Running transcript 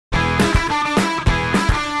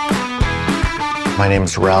My name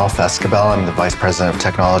is Ralph Escabel. I'm the Vice President of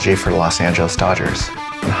Technology for the Los Angeles Dodgers.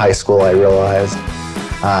 In high school, I realized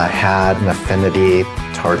I had an affinity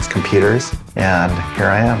towards computers, and here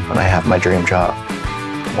I am, and I have my dream job.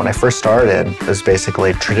 When I first started, it was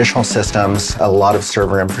basically traditional systems, a lot of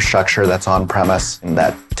server infrastructure that's on-premise, and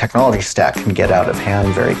that technology stack can get out of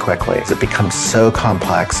hand very quickly. It becomes so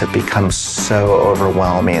complex, it becomes so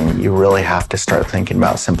overwhelming, you really have to start thinking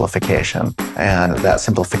about simplification. And that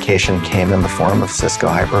simplification came in the form of Cisco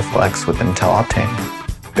Hyperflex with Intel Optane.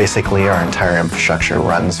 Basically, our entire infrastructure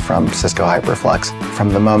runs from Cisco Hyperflex. From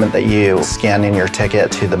the moment that you scan in your ticket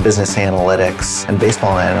to the business analytics and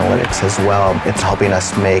baseball analytics as well, it's helping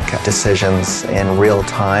us make decisions in real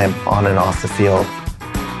time on and off the field.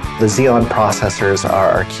 The Xeon processors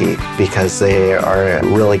are our key because they are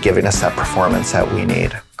really giving us that performance that we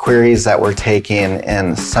need. Queries that we're taking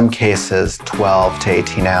in some cases 12 to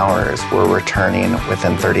 18 hours, we're returning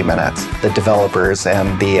within 30 minutes. The developers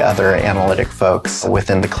and the other analytic folks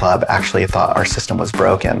within the club actually thought our system was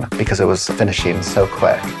broken because it was finishing so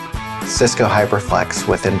quick. Cisco Hyperflex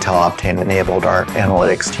with Intel Optane enabled our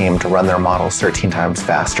analytics team to run their models 13 times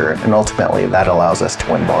faster, and ultimately that allows us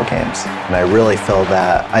to win ball games. And I really feel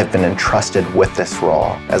that I've been entrusted with this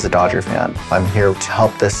role as a Dodger fan. I'm here to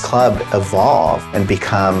help this club evolve and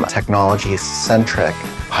become technology-centric.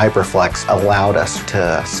 Hyperflex allowed us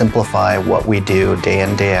to simplify what we do day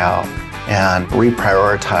in, day out, and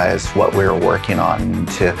reprioritize what we're working on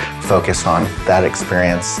to focus on that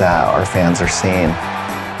experience that our fans are seeing.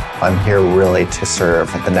 I'm here really to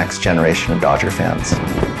serve the next generation of Dodger fans.